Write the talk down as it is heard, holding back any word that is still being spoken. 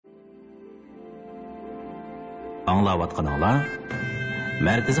Аңлаватқаныңла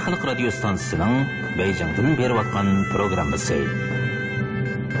Мәркізі Халық радио станциясының Бейжіңден беріп атқан программасы.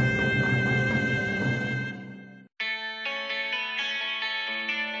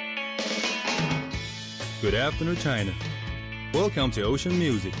 Good afternoon, China. Welcome to Ocean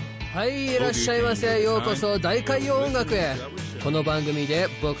Music. はい、いらっしゃいませ。ようこそ大海洋音楽へ。この番組で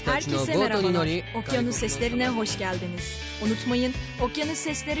僕たちのボートに乗り Okyanus seslerine hoş geldiniz. Unutmayın, Okyanus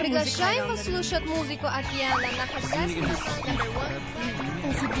sesleri müzik Приглашаем вас слушать музыку океана на хозяйственном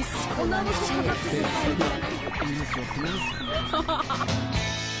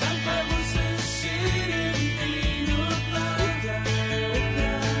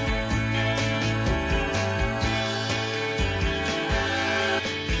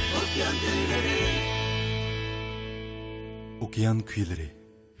Океан күйлері.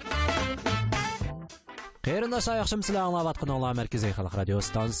 Qeyrindoshlar, yaxshimizlar, anglayotganlar Markaziy Xalq radio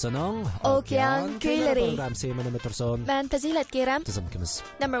stansiyasining Okean Kuylari programmasi menimi tursin. Men Fazilat Keram. Tizimkimiz.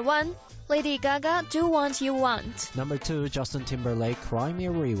 Number 1, Lady Gaga, Do What You Want. Number 2, Justin Timberlake, Cry Me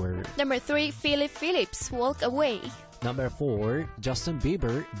a River. Number 3, Philip Phillips, Walk Away. Number 4, Justin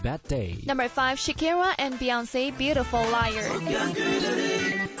Bieber, Bad Day. Number 5, Shakira and Beyonce, Beautiful Liar.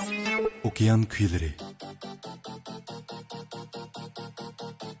 Океан күйлері.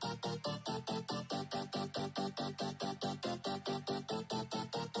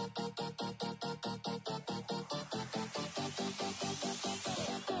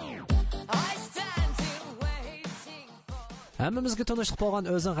 Hammamizga tanishib bo'lgan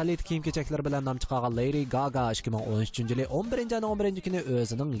o'zining g'alati kiyim-kechaklar bilan nom chiqargan Lady Gaga 2013-yil 11 kuni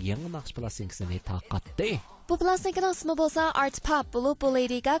o'zining yangi naqsh plastinkasini tarqatdi. Bu plastinkaning ismi bo'lsa Art Pop bo'lib, bu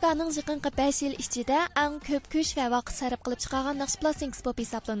Lady Gaganing yaqinqi 5 yil ichida eng ko'p kuch va vaqt sarf qilib chiqargan naqsh plastinkasi bo'lib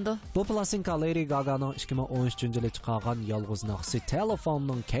hisoblandi. Bu plastinka Lady Gaganing 2013-yil chiqargan yolg'iz naqshi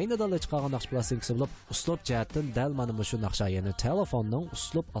Telefonning kaynida chiqargan naqsh plastinkasi bo'lib, uslub jihatdan dal mana shu naqsha, ya'ni Telefonning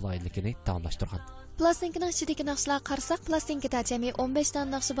uslub alayligini tanlashtirgan. Plastinkaning ichidagi naqshlar qarasak, plastinkada jami 15 dan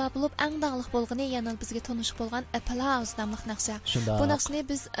naqshi bor bo'lib, eng danglik bo'lgani yana bizga tanish bo'lgan Applause nomli naqsha. Bu naqshni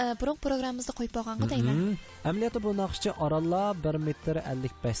biz burun programmamizda qo'yib qo'yganga deyman. Amaliyotda bu naqshcha oralla 1 metr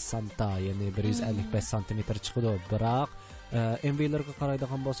 55 santa, ya'ni 155 santimetr chiqadi. Biroq MV'larga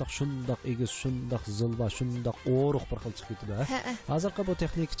qaraydigan bo'lsak, shundoq egiz, shundoq zilva, shundoq o'ruq bir xil chiqib ketadi. Hozirgi bu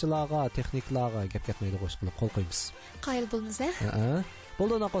texniklarga gap ketmaydi, qo'sh qilib qo'l qo'yamiz. Qayil bo'lmiz,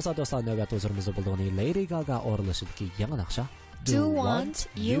 Bo'ldi qo'sa do'stlar, navbat o'zimizda bo'lgan Lady Gaga o'rinlashidagi yangi naqsha Do What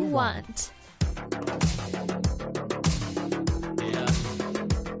You Want.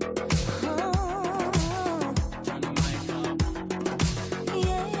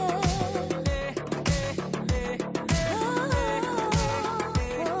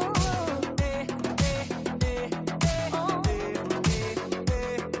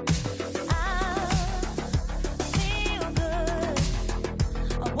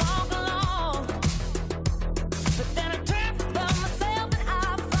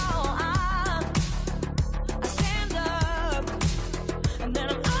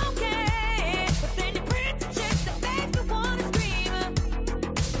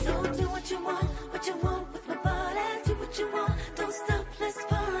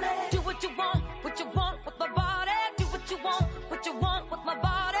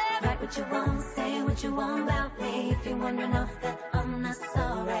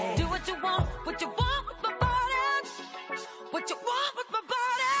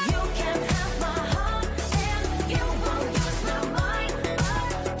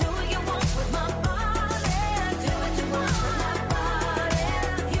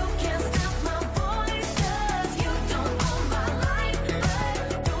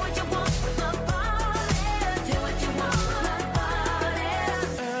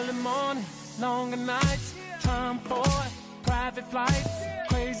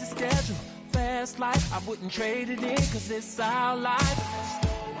 Trade it in, cause it's our life.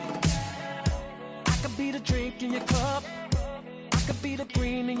 I could be the drink in your cup, I could be the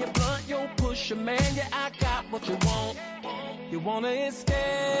green in your blunt. Yo, push a man, yeah, I got what you want. You wanna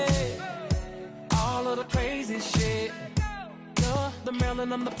escape all of the crazy shit. You're the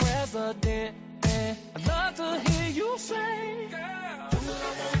Maryland, I'm the president, and I'd love to hear you say, do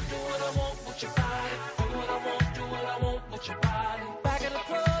what I want with your body. Do what I want with your body. Back at the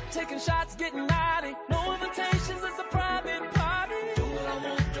club, taking shots, getting naughty. No invitations, it's a private party. Do what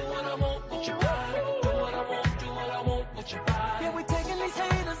I want with your body. Do what I want with your body. Yeah, we taking these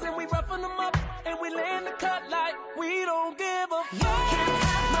haters and we roughing them up, and we laying the cut like we don't give a fuck. You can't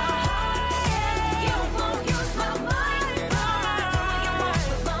have my heart, you won't use my mind. Do what you want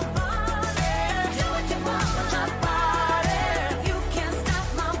with my body. Do what you want with my body. You can't stop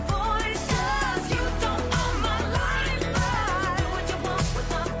my voice, 'cause you don't own my life.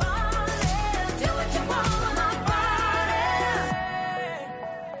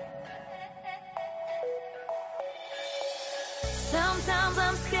 Sometimes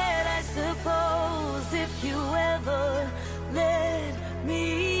I'm scared, I suppose, if you ever let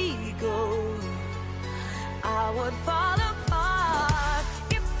me go, I would fall apart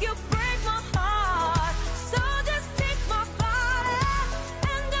if you break my heart. So just take my body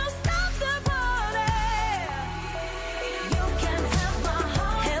and don't stop the party. You can have my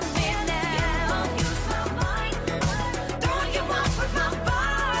heart, have me now. You use my mind. Do what you want with my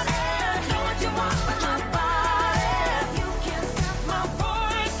body. Do what you want with my body. You can't stop my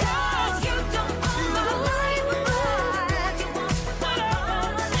voice 'cause you don't own my life. Do what you want with my body.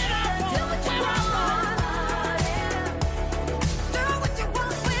 Do what you want with my body. Do what you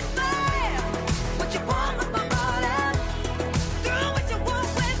want with me. What you want with my body. Do what you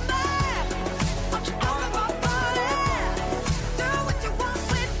want with me. What you want with my body. Do what you want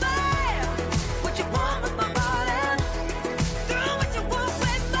with me. What you want with my body. Do what you want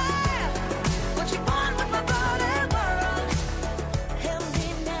with me. What you want with my body, world. Help me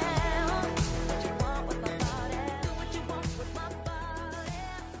now. What you want with my body. Do what you want with my body.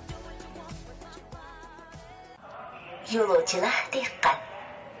 Do what you want with my body. Yo'lovchilar diqqat.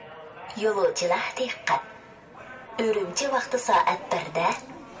 Yo'lovchilar diqqat. Urumchi vaqti soat 1da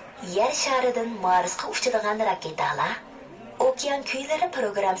Yer sharidan Marsga uchadigan raketalar okean kuylari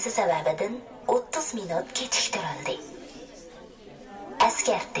programmasi sababidan 30 minut kechiktirildi.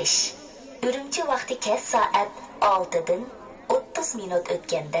 Eskartish. Urumchi vaqti kech soat 6dan 30 minut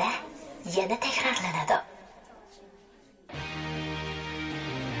o'tganda yana takrorlanadi.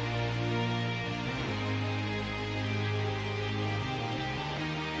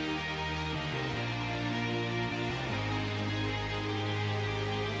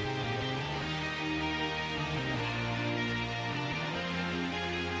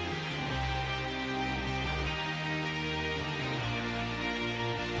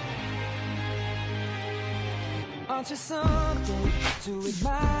 Aren't you something to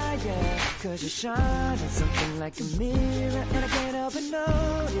admire? 'Cause you shine at something like a mirror, and I can't help but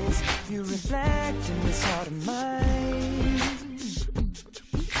notice you reflect in this heart of mine.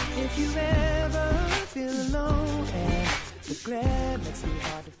 If you ever feel alone and the glare makes me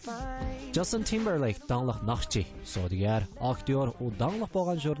hard to find. Justin Timberlake dаңлық нақшчы, содигер, актер, у даңлық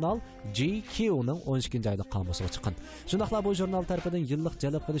болған журнал GQ-ның 12-ci ayda qamusiga chiqqan. Shundaqla bu jurnal tarafidan yillik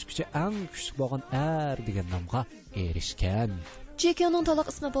jalb qilish kuchi eng kuchli bo'lgan degan nomga erishgan. GQ'ның to'liq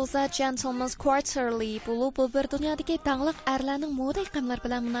ismi bo'lsa Gentleman's Quarterly bo'lib, bu bir dunyodagi dаңлық erlarning moda iqimlar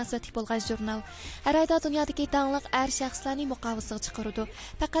bilan munosabatli bo'lgan jurnal. Har oyda dunyodagi dаңлық shaxslarning muqovasiga chiqaradi.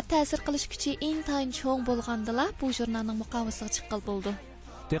 Faqat ta'sir qilish kuchi intayin cho'ng bo'lgandala bu jurnalning muqovasiga chiqqan bo'ldi.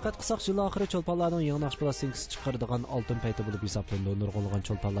 Diqqat qilsak, yil oxiri cho'lponlarning yangi naqsh plastinkasi chiqaradigan oltin payti bo'lib hisoblandi. Nurg'ulg'an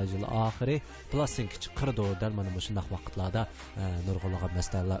cho'lponlar yil oxiri plastinka chiqardi. Dal mana shunday vaqtlarda nurg'ulg'an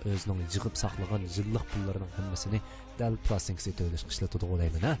mastallar o'zining yig'ib saqlagan yillik pullarining hammasini dal plastinkasi to'lash qishlatadi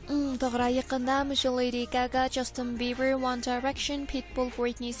o'ylayman. To'g'ri, yaqinda Lady Gaga, Justin Bieber, One Direction, Pitbull,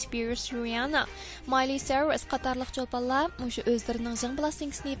 Britney Spears, Rihanna, Miley Cyrus qatorliq cho'lponlar o'sha o'zlarining yangi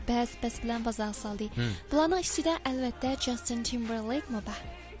plastinkasini bas bilan bozorga soldi. Bularning ichida albatta Justin Timberlake moba.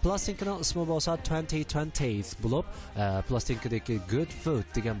 Plastinkaning ismi bo'lsa 2020s bo'lib, plastinkadagi Good Food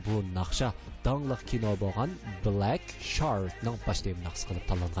degan bu naqsha dаңлық kino bo'lgan Black Sharkning boshlayib naqsh qilib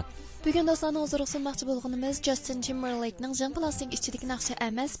tanlangan. Bugun do'stlarning huzuriga sunmoqchi bo'lganimiz Justin Timberlakening yangi plastinka ichidagi naqshi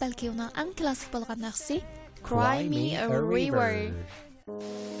emas, balki uning eng klassik bo'lgan naqshi Cry Me a River.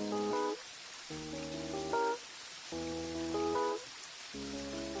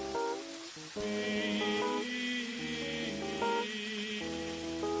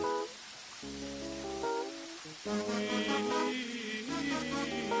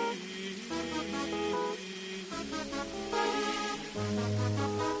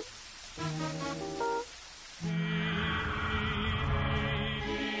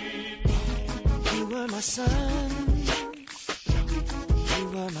 You were my sun, you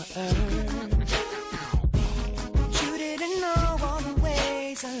were my earth. You didn't know all the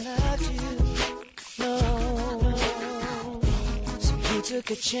ways I loved you, no. So you took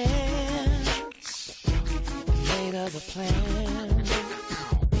a chance, made other plans.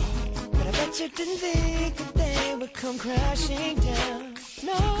 But I bet you didn't think that they would come crashing down,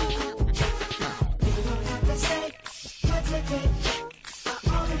 no. You don't have to say what's a day. I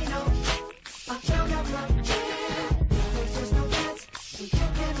already know. I found out my man. There's just no chance you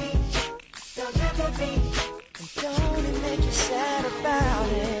can be. There'll never be. And don't it make you sad about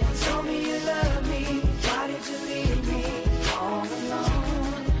it? Told me you love me. Why did you leave me all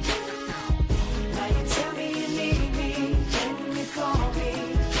alone? Now you tell me you need me. When you call me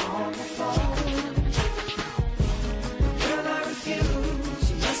on the phone. Girl, I refuse.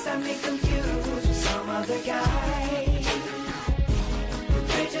 You must have me confused with some other guy.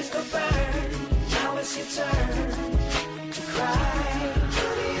 it's your turn to cry.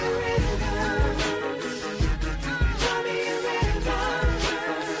 Tell me a rhythm. Tell me a rhythm.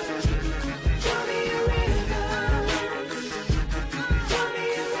 Tell me a rhythm. Tell me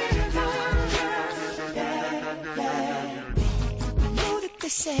a rhythm. Yeah, yeah. I know that they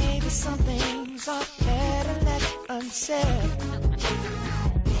say that some things are better left unsaid.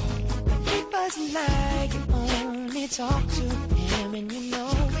 It wasn't like you only talk to him and you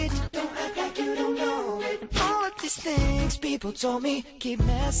know it. Don't act like you don't know it. And all of these things people told me keep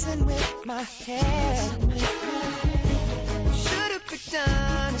messing with my head. Should've picked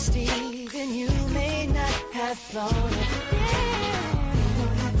honesty, then you may not have thought it. Yeah.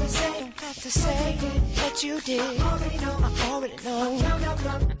 Don't have to say what you did. I already know.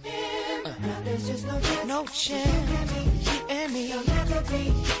 There's just no chance. You and me, you'll never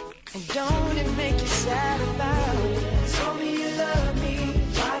be. And don't it make you sad about it? Told me you love me.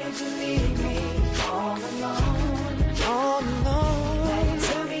 Why did you leave me all alone? All alone.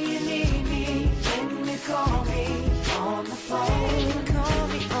 Tell me you need me. Can you call me on the phone? Call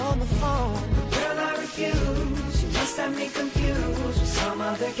me on the phone. Girl, I refuse. You must have me confused with some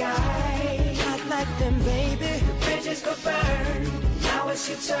other guy. Not like them, baby. The bridges go burn. Now it's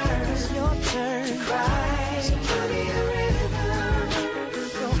your turn. It's your turn to cry. So tell me a rhythm.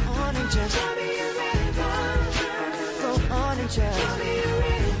 Go on and just tell me a rhythm. Go on and just tell me a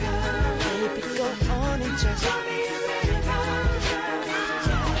rhythm. Baby, go on and just tell me a rhythm.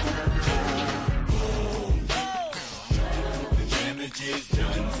 The damage is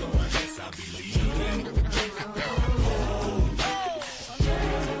done, so I guess I'll be leaving.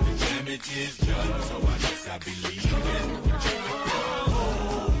 The damage is done, so I guess I'll be leaving.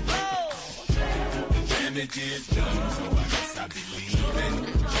 The damage is done, so I guess I'll be leaving.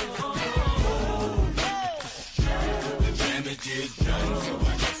 The damage is done, so I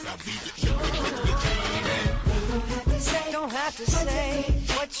guess I'll be leaving. Don't have to say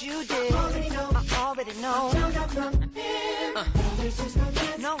what you did. I already know.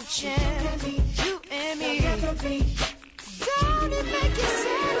 No chance. You and me. Don't it make you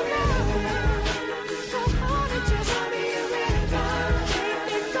sad about it? Go on and just tell me a rhythm.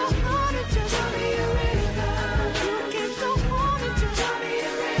 Baby, go on and just tell me a rhythm. You can go on and just tell me a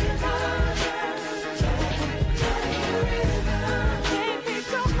rhythm. Tell me a rhythm. Baby,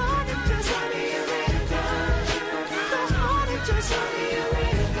 go on and just tell me a rhythm. Go on and just tell me a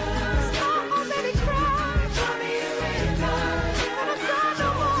rhythm. Stop already crying. Tell me a rhythm. Gonna cry no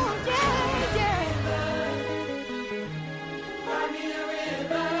more. Yeah, yeah. Cry me a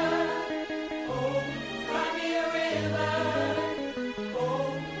rhythm. Oh, cry me a rhythm. Oh,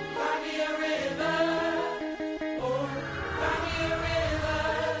 cry me a rhythm. Oh, cry me a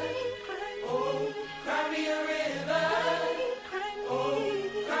rhythm. Oh, cry me a rhythm. Oh,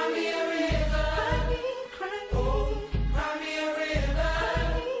 cry me a rhythm. Oh, cry me a rhythm.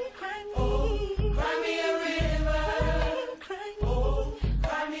 Oh, cry me a rhythm. Oh,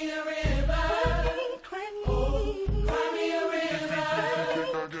 cry me a rhythm. Oh, cry me a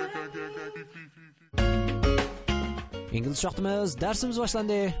İngiliz şaxtımız, dersimiz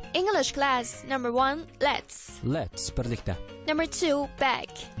başlandı. English class number 1 let's. Let's birlikte. Number 2 bag.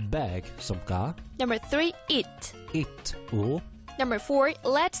 Bag, sumka. Number 3 eat. It, u. Number 4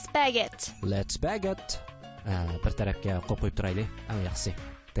 let's bag it. Let's bag it. Bir tarafga qo'yib turaylik. Eng yaxshisi.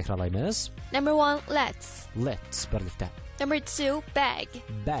 Takrorlaymiz. Number 1 let's. Let's birlikte. Number 2 bag.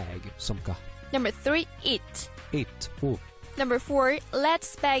 Bag, sumka. Number 3 eat. It, u. Number 4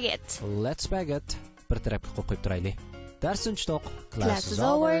 let's bag it. Let's bag it. Bir tarafga qo'yib turaylik. Ders unchtoq. Class is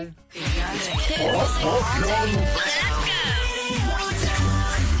over.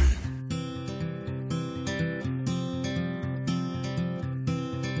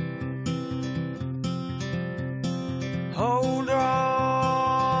 Hold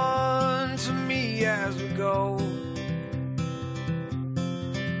on to me as we go,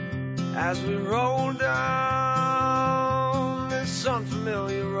 as we roll down this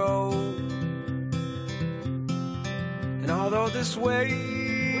unfamiliar road. And although this wave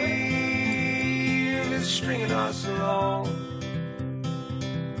is stringing us along,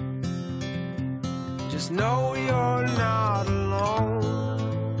 just know you're not alone,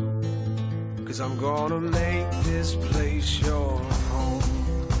 'cause I'm gonna make this place your home.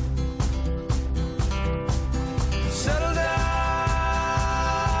 Settle down,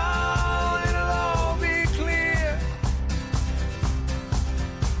 it'll all be clear.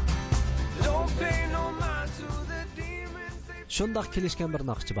 Don't pay no mind to the demons. Şundaq kelishgan bir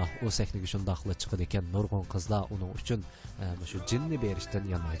naqshchi bor. O sahnaga shundaqli chiqadi ekan, nurg'un qizlar uning uchun shu jinni berishdan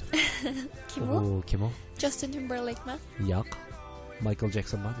yanmaydi. Kim u? Kim u? Justin Timberlake mi? Yo'q. Michael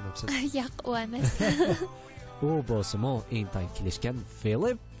Jackson mı demepsiz? Yo'q, u emas. U bo'lsa-mu intay kelishgan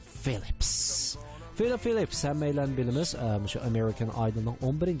Philip Phillips. Philip Phillips hammaylarni bilamiz, shu American Idol'ning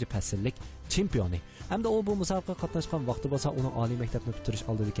 11 fasllik chempioni. Hamda u bu musobaqaga qatnashgan vaqti bo'lsa, uning oliy maktabni bitirish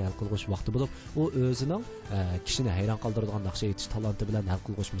oldidagi hal qilg'ish vaqti bo'lib, u o'zining kishini hayron qoldiradigan naqsha aytish talanti bilan hal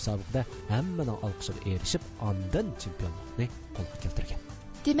qilg'ish musobaqada hammaning olqishiga erishib, ondan chempionlikni qo'lga keltirgan.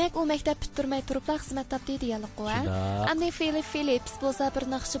 Demak, u maktab bitirmay turibla xizmat topdi deganlik ku. Ammo Philip Phillips bo'lsa bir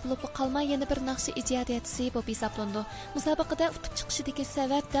naqshi bo'lib qolmay, yana bir naqshi ijodiyatchisi bo'lib hisoblandi. Musobaqada utib chiqishidagi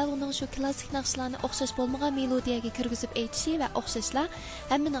sabab dal uning shu klassik naqshlarni o'xshash bo'lmagan melodiyaga kirgizib aytishi va o'xshashlar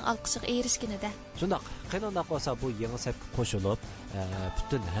hammaning olqishiga erishganida. Shundoq, qanday bo'lsa bu yangi sapga qo'shilib,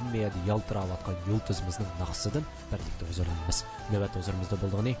 butun hammaga yaltirayotgan yulduzimizning naqsidan birlikda huzurlanamiz. Navbat huzurimizda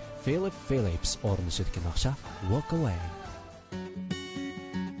bo'lgani Philip Phillips o'rnashidagi naqsha Walk Away.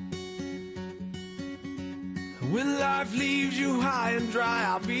 When life leaves you high and dry,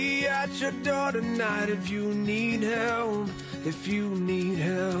 I'll be at your door tonight if you need help, if you need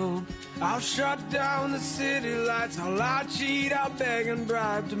help. I'll shut down the city lights, I'll lie, cheat, I'll beg and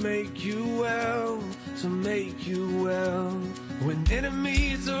bribe to make you well, to make you well. When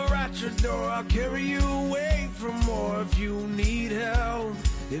enemies are at your door, I'll carry you away from more if you need help,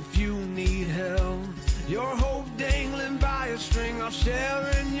 if you need help. Your hope dangling by a string, I'll share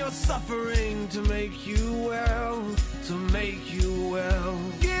in your suffering to make you well, to make you well.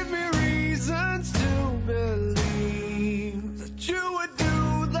 Give me reasons to believe that you would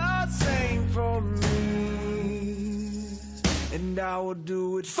do the same for me, and I will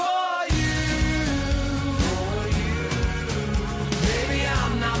do it for you, for you. Baby,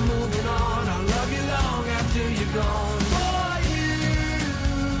 I'm not moving on, I'll love you long after you're gone.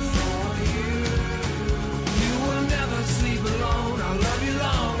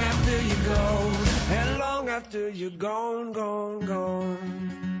 After you're gone, gone, gone.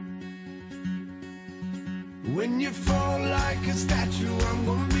 When you fall like a statue, I'm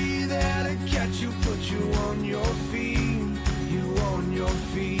gonna be there to catch you, put you on your feet, you on your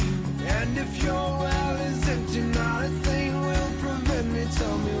feet. And if your well is empty, not a thing will prevent me.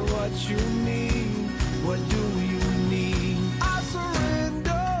 Tell me what you need, what do you need? I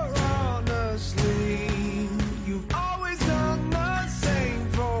surrender honestly. You've always done the same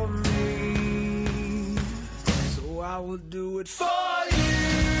for me, I will do it for you,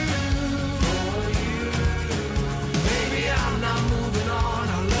 for you. Baby, I'm not moving on,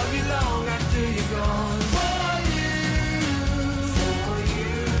 I'll love you long after you're gone. For you, for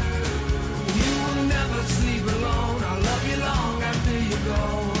you. You will never sleep alone, I'll love you long after you're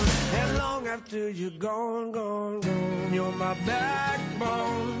gone. And long after you're gone, gone, gone. You're my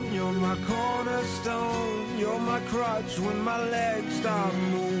backbone, you're my cornerstone, you're my crutch when my legs stop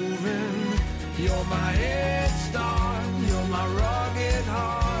moving. You're my head start, you're my rugged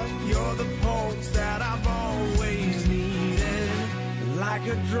heart, you're the pulse that I've always needed. Like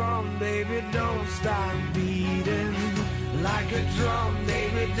a drum, baby, don't stop beating. Like a drum,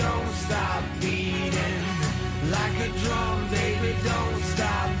 baby, don't stop beating. Like a drum, baby, don't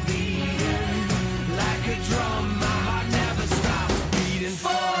stop beating. Like a drum, my heart never stops beating.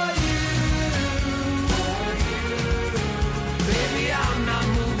 For you, for you. Baby, I'm not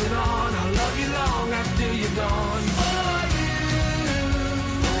moving on, I'll love you long after you're gone. For you,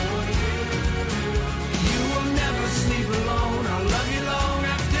 for you. You will never sleep alone, I'll love you long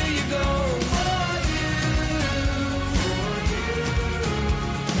after you go. For you, for you.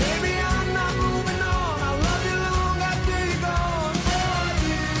 Baby, I'm not moving on, I'll love you long after you're gone. For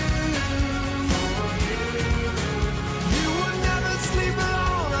you, for you. You will never sleep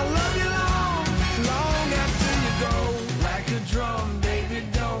alone, I'll love you long, long after you go. Like a drum, baby,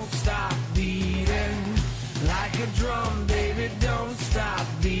 don't stop beating. Like a drum, baby, don't stop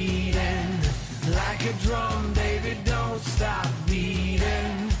beating. Like a drum, baby, don't stop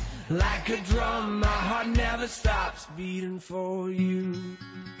beating. Like a drum, my heart never stops beating for you.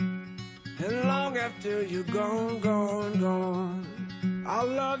 And long after you're gone, gone, gone, I'll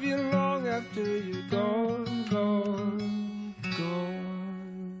love you long after you're gone, gone,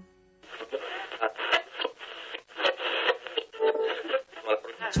 gone.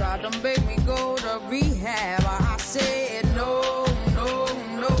 Tried to make me go to rehab, I said no, no,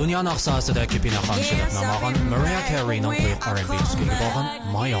 no. Dünya naqsasida kipina qanchilib namagan Mariah Carey'ning qo'yiq R&B usuliga bo'lgan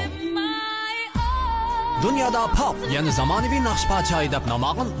My Own. Dunyoda pop, yana zamonaviy naqsh parcha deb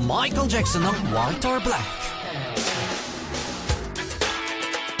namagan Michael Jacksonning White or Black.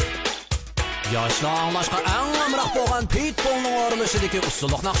 Yoshlar anglashga eng amroq bo'lgan Pitbullning o'rinlashidagi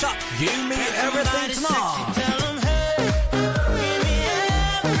usulliq naqsha Give Me Everything Tonight.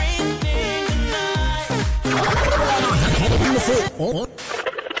 radyosu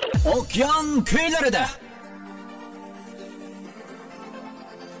Okyan kıyılarında.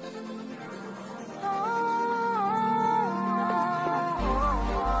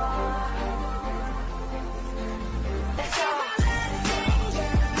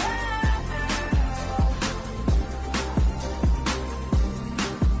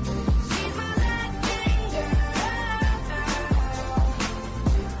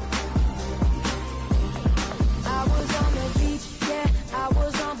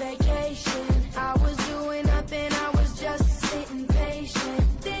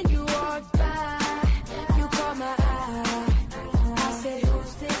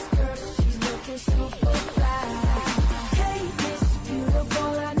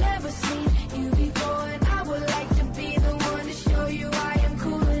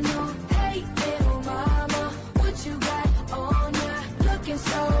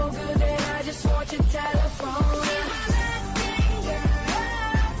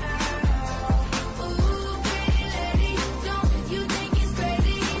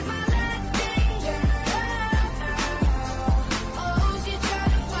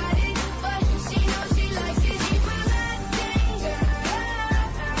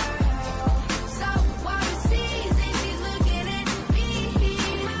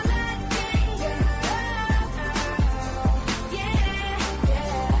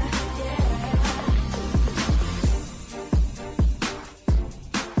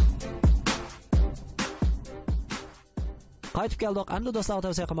 Qaytib keldik. Endi do'stlar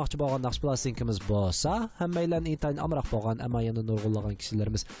tavsiya qilmoqchi bo'lgan naqsh plastinkamiz bo'lsa, hammalar intayin amroq bo'lgan, ammo yana nurg'unlagan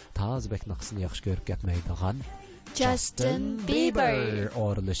kishilarimiz tazbek naqsini yaxshi ko'rib ketmaydigan Justin Bieber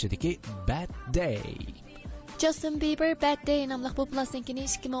o'rinlashidagi Bad Day. Justin Bieber Bad Day nomli bu plastinkani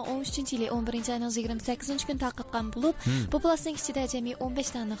 2013 yil 11 oyning 28 kun taqibgan bo'lib, bu plastinka ichida jami 15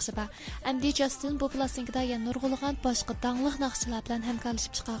 ta naqshi bor. Endi Justin bu plastinkada yana nurg'unlagan boshqa dangliq naqshlar bilan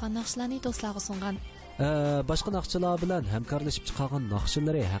hamkorlashib chiqargan naqshlarni do'stlarga sungan. Boshqa naqshlar bilan hamkorlashib chiqargan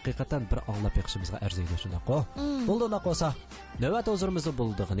naqshlari haqiqatan bir anglab yiqishimizga arziydi shunaqo. Bo'ldi naqosa. Navbat o'zimizda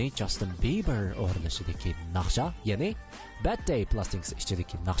bo'ldig'ini Justin Bieber o'rinlashidagi naqsha, ya'ni Bad Day plastinkasi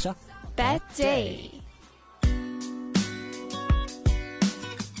ichidagi naqsha Bad Day.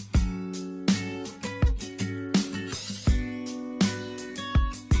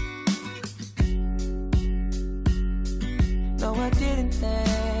 No, I didn't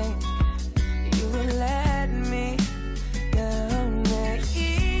think you would let me down that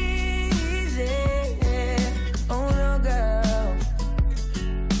easy. Oh no, girl.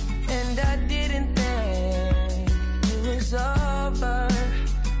 And I didn't think it was over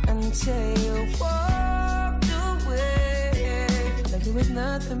until you walked away like it was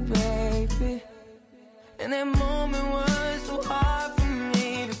nothing, baby. And that moment was so hard for me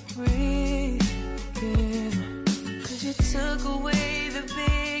to breathe, yeah. 'Cause you took away the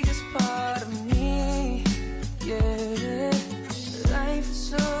biggest part of me, yeah. Life is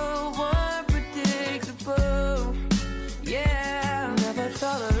so unpredictable, yeah. Never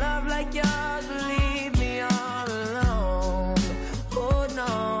thought a love like yours would leave me all alone. Oh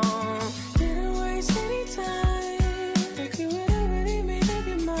no, didn't waste any time, like you had already made up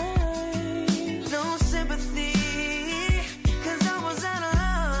your mind. No sympathy, 'cause I was out of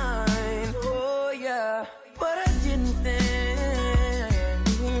line, oh yeah. But I didn't think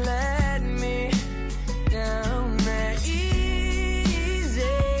you would let me down that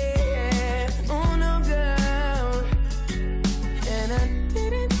easy. Oh no, girl. And I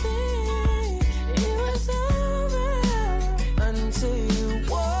didn't think it was over until you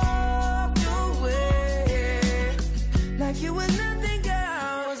walked away like it was nothing,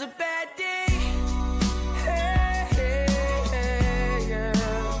 girl. It was a bad day. Hey, hey, hey,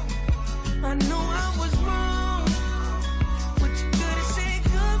 yeah. I know I was wrong, but you couldn't say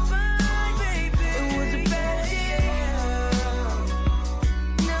goodbye, baby. It was a bad day.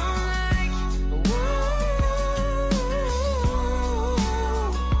 Now I'm like, whoa.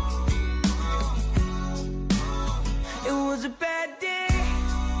 It was a bad day.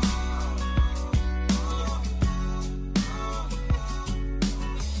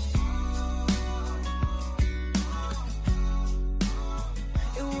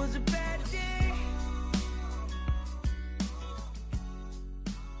 It was a bad day.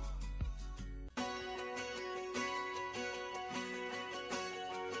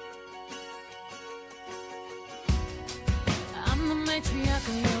 I'm the matriarch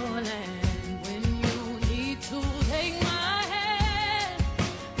of your land. When you need to take my hand,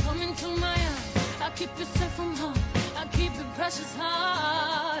 come into my arms. I'll keep you safe from harm. I'll keep your precious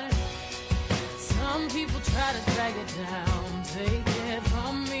heart. Some people try to drag it down. Take it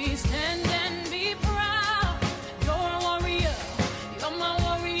from me. Stand and be proud. You're a warrior.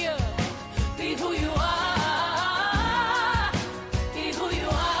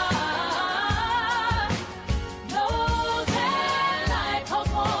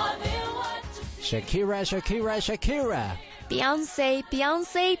 Shakira. Beyonce.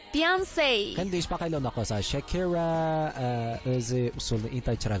 Qanday ish baqaylar naqasa Shakira o'zi usulni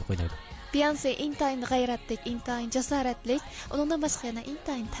intay chiroyli qo'yadi. Beyonce intayin g'ayratlik, intayin jasoratlik, uningdan boshqa yana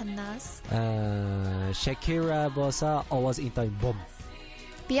intayin tannas. Shakira bo'lsa ovoz intayin bom.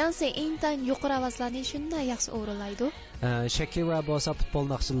 Beyonce intayin yuqori ovozlarni shunday yaxshi o'g'irlaydi. Shakira bo'lsa futbol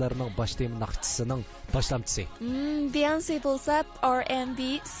naqshlarining boshlaymi naqshchisining boshlamchisi. Beyonce bo'lsa R&B,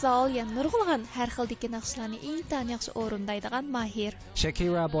 soul yana nurg'ulg'an har xildagi naqshlarni intayin yaxshi o'rindaydigan mahir.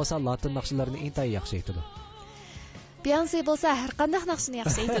 Shakira bo'lsa latin naqshlarini intayin yaxshi aytadi. Beyonce bo'lsa har qanday naqshni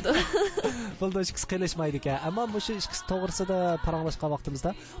yaxshi aytadi. Bo'ldi ikkisi qilishmaydi ekan, ammo shu ikkisi to'g'risida paranglashgan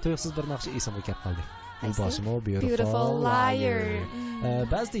vaqtimizda to'yqsiz bir naqsh esimga kelib qoldi. Bu boshimo Beautiful Liar.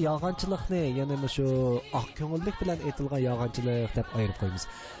 Ba'zida yolg'onchilikni, ya'ni shu oq ko'ngillik bilan aytilgan yolg'onchilik deb ayirib qo'yamiz.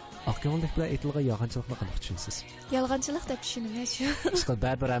 Oq ko'ngillik bilan aytilgan yolg'onchilikni qanday tushunasiz? Yolg'onchilik deb tushuningchi. Ishqil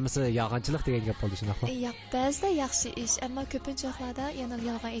baribir hamisi yolg'onchilik degan gap bo'ldi shunaqmi? Yo'q, ba'zida yaxshi ish, ammo ko'pincha vaqtlarda yana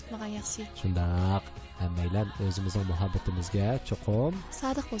yolg'on aytmagan yaxshi. Shundaq. Hammaylar o'zimizning muhabbatimizga cho'qim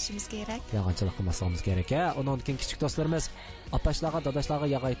sodiq bo'lishimiz kerak. Yolg'onchilik qilmasligimiz kerak-a. Undan keyin kichik do'stlarimiz opashlarga, dadashlarga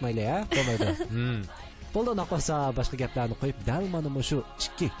yog'a aytmaylik-a, bo'lmaydi. Bo'ldi, naqasa boshqa gaplarni qo'yib, dal mana shu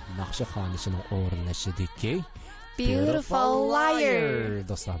ikki naqsha xonishining o'rinlashidiki Beautiful Liar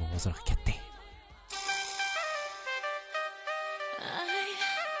do'stlarning hozirga ketdi.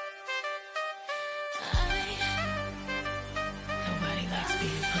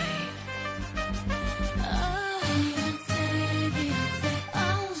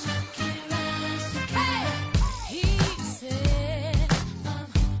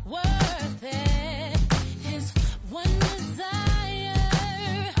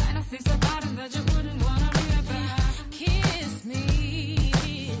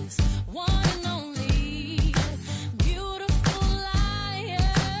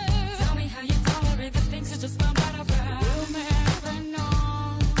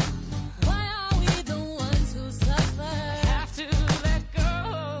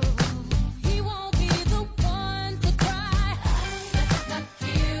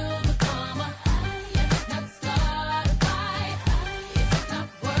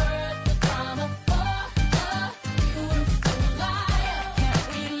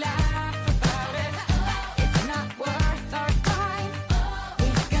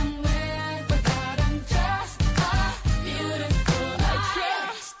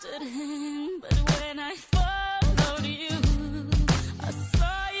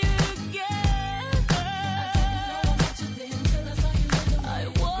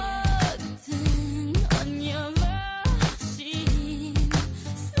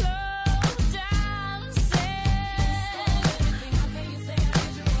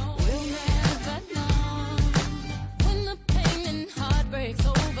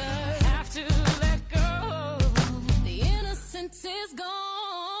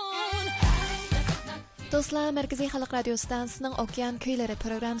 Do'stlar, Markaziy xalq radio stansiyasining Okean kuylari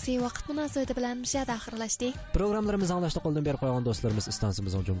programmasi vaqt munosabati bilan mishada oxirlashdi. Programmalarimizni anglashda qo'ldan berib qo'ygan do'stlarimiz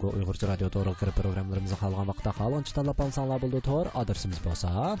stansiyamizning Jungo Uyg'urcha radio to'g'ri kirib programmalarimizni qolgan vaqtda qolgancha tanlab olsanlar bo'ldi. To'g'ri adresimiz bo'lsa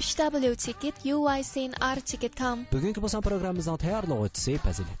www.uycnr.com. Bugungi bo'lsan programmamizning tayyorlovchisi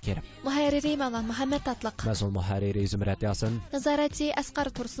Fazilat Kerim. Muharriri Mavlon Muhammad Tatliq. Mas'ul muharriri Zumrat Yasin. Nazoratchi Asqar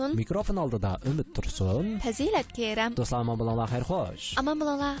Tursun. Mikrofon oldida Umid Tursun. Fazilat Kerim. Do'stlar, amon bo'linglar, xayr xo'sh. Amon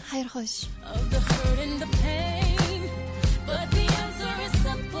bo'linglar, xayr xo'sh. The hurt and the pain, but